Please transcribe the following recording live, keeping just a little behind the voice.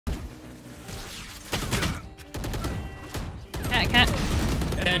cat.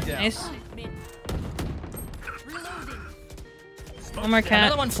 Dead. Nice. One more cat.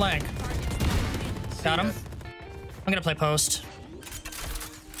 Another one flank. Got him. I'm gonna play post.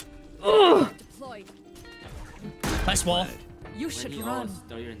 Ugh. Nice wall. You should run.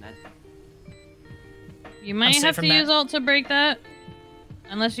 You might safe have from to that. use ult to break that.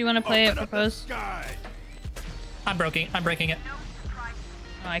 Unless you want to play it for post. Oh, I'm breaking it.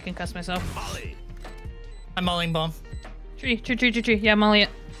 I can cuss myself. I'm mulling bomb. Tree. Yeah, molly it.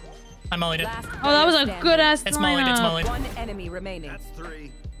 I mullied it. Oh, that was a good ass It's mullied, it's mullied. One enemy remaining. That's 3.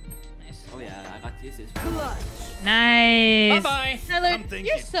 Nice. Oh yeah, I got this. Nice. Bye-bye. Tyler, Some things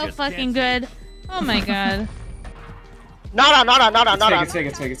you're you so just fucking can't good. Oh my god. Not on.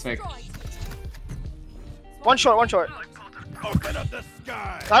 It's fake. One short. Open up the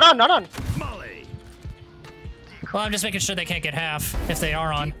sky. Not on. Molly. Well, I'm just making sure they can't get half if they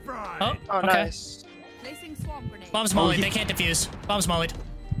are on. Oh, Oh, okay. nice. Placing swamp grenade. Bomb's mollied. They can't defuse. Bomb's mollied.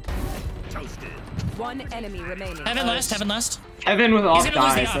 Toasted. One enemy remaining. Heaven last. Heaven with off He's gonna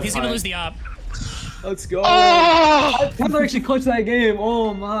lose the dies. op. He's gonna lose the op. Let's go. Oh! Tyler actually clutched that game.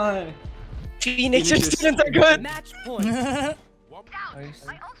 Oh my. Phoenix, your students are good. Match point.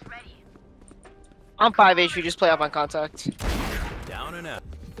 I'm 5 HP, just play off on contact. Down and out.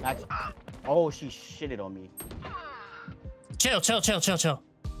 Oh, she shitted on me. Chill.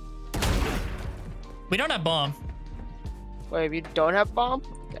 We don't have bomb. Wait, if you don't have bomb?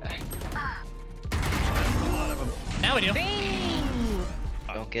 Okay. Now we do.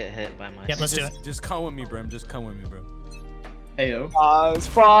 Don't get hit by my. Yep, let's do it. Just come with me, Brim. Just come with me, bro. Heyo. It's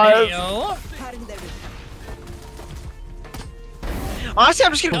 5. Heyo. Honestly,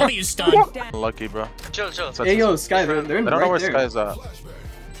 I'm just gonna. W stun. Lucky, bro. Chill. Hey yo, Sky, they're in I don't know where right there. Sky's at.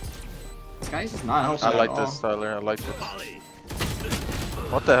 Sky's just not helping I like at all. this, Tyler. I like this.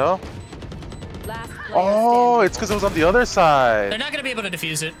 What the hell? Last player Oh, it's because it was on the other They're side. not gonna be able to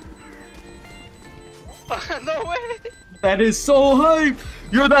defuse it. No way. That is so hype.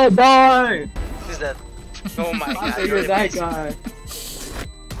 You're that guy. Who's that? Oh my god. You're that guy.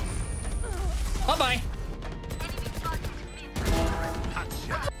 Bye-bye.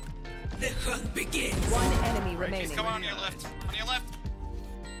 One enemy remaining. On your left.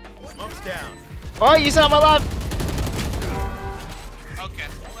 Smoke's down. Oh, you saw my left. Okay.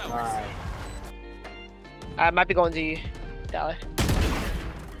 I might be going to you, Tyler.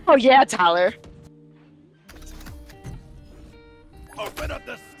 Oh yeah, Tyler. Open up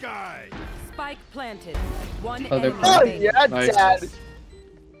the sky. Spike planted. One Oh, they're enemy Oh remaining. yeah, Nice. Dad.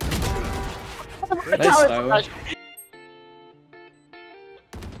 Nice, Tyler.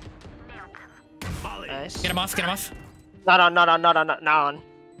 Molly. Nice. Get him off. Not on.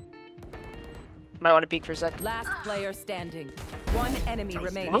 Might want to peek for a sec. Last player standing. One enemy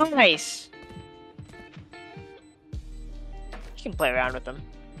remaining. Nice. You can play around with them.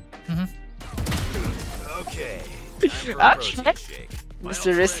 Okay. Okay.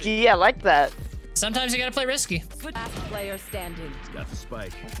 Mr. Risky, I like that. Sometimes you gotta play risky. Last player standing. Got the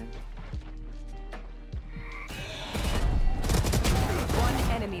spike. One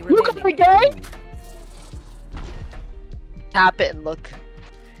enemy Look at remaining. the game. Tap it and look.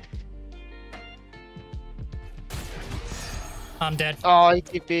 I'm dead. Oh,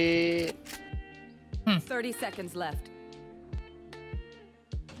 TP. 30 seconds left.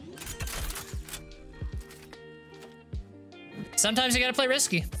 Sometimes you gotta play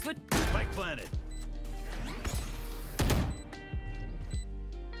risky. Spike planted.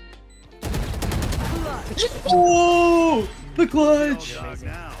 Oh, the clutch. Dog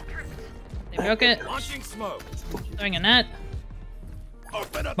now. They broke it. Launching smoke. Throwing a net.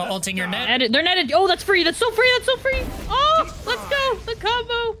 Open up But the ulting your sky. net. They're netted. Oh, that's free. That's so free. Oh, let's go. The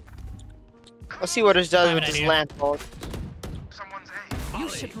combo. Let's see what it does I have with an this idea. land ult. You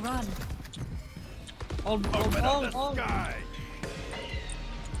should run. Hold. Open up the sky.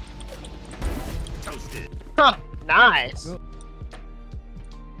 Toasted. Huh. Nice.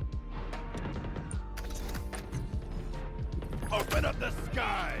 Open up the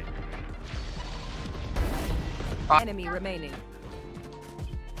sky. Enemy remaining.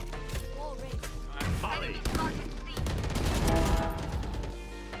 Molly.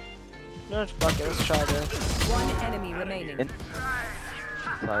 No, fuck it. Let's try this. One enemy remaining.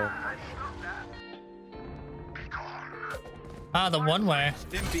 Ah, the one way.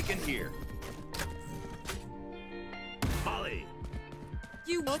 Stim beacon here. Molly.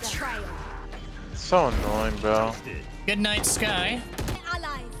 You will try. So annoying, bro. Toasted. Good night, Sky.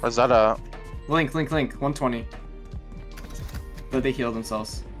 Where's that at? Link. 120. But they heal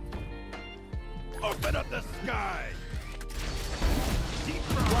themselves. Open up the sky.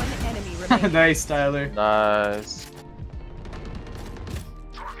 One enemy remaining. Nice, Tyler. Nice.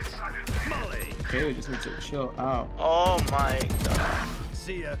 okay. Just need to chill out. Oh my god.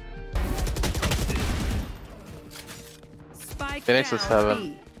 See ya. Spike Phoenix is down 7.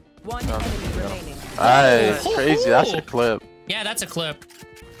 B. One enemy remaining. Nice. Crazy. That's a clip. Yeah, that's a clip.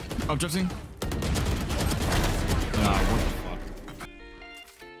 I'm drifting. Nah, what the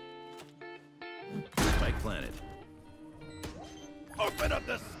fuck? Spike planet. Open up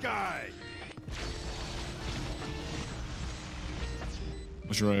the sky.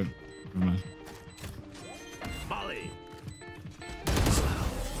 What's right? Never mind. Molly.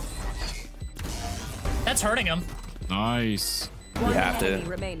 That's hurting him. Nice. One have to. enemy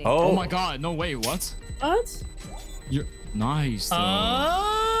remaining. Oh my god. No, wait. What? What? You're nice. Though.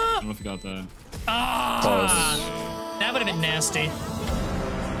 I don't know if you got that. That would have been nasty.